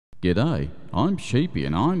G'day, I'm Sheepy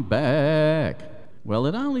and I'm back. Well,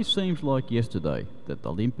 it only seems like yesterday that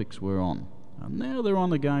the Olympics were on, and now they're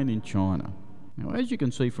on again in China. Now, as you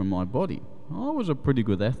can see from my body, I was a pretty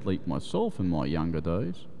good athlete myself in my younger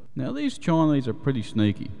days. Now, these Chinese are pretty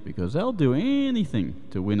sneaky because they'll do anything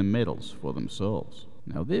to win medals for themselves.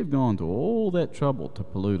 Now, they've gone to all that trouble to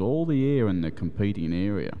pollute all the air in the competing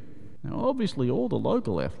area. Now, obviously, all the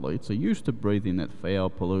local athletes are used to breathing that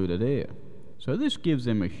foul, polluted air. So this gives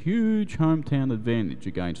them a huge hometown advantage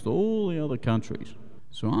against all the other countries.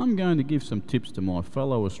 So I'm going to give some tips to my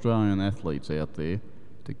fellow Australian athletes out there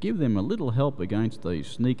to give them a little help against these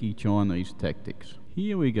sneaky Chinese tactics.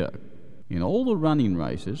 Here we go. In all the running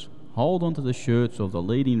races, hold onto the shirts of the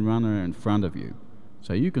leading runner in front of you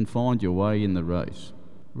so you can find your way in the race.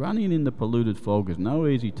 Running in the polluted fog is no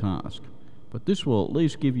easy task, but this will at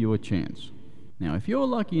least give you a chance. Now, if you're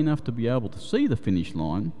lucky enough to be able to see the finish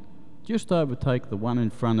line, just overtake the one in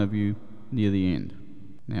front of you near the end.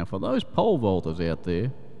 Now, for those pole vaulters out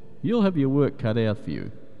there, you'll have your work cut out for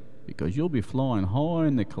you because you'll be flying high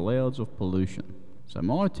in the clouds of pollution. So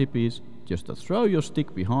my tip is just to throw your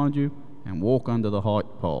stick behind you and walk under the height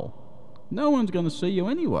pole. No one's going to see you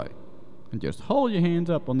anyway, and just hold your hands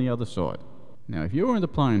up on the other side. Now, if you're into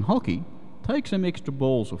playing hockey, take some extra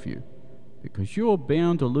balls with you because you're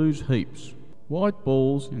bound to lose heaps. White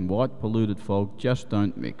balls in white polluted fog just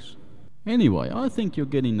don't mix. Anyway, I think you're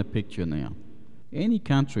getting the picture now. Any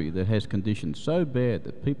country that has conditions so bad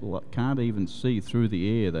that people can't even see through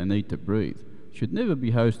the air they need to breathe should never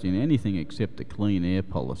be hosting anything except a clean air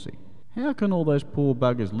policy. How can all those poor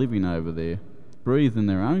buggers living over there breathe in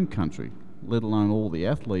their own country, let alone all the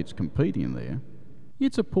athletes competing there?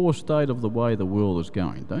 It's a poor state of the way the world is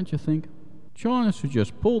going, don't you think? China should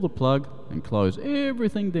just pull the plug and close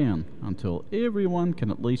everything down until everyone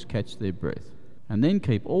can at least catch their breath, and then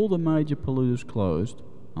keep all the major polluters closed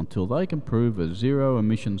until they can prove a zero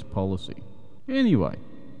emissions policy. Anyway,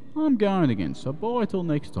 I'm going again, so bye till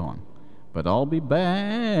next time. But I'll be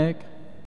back.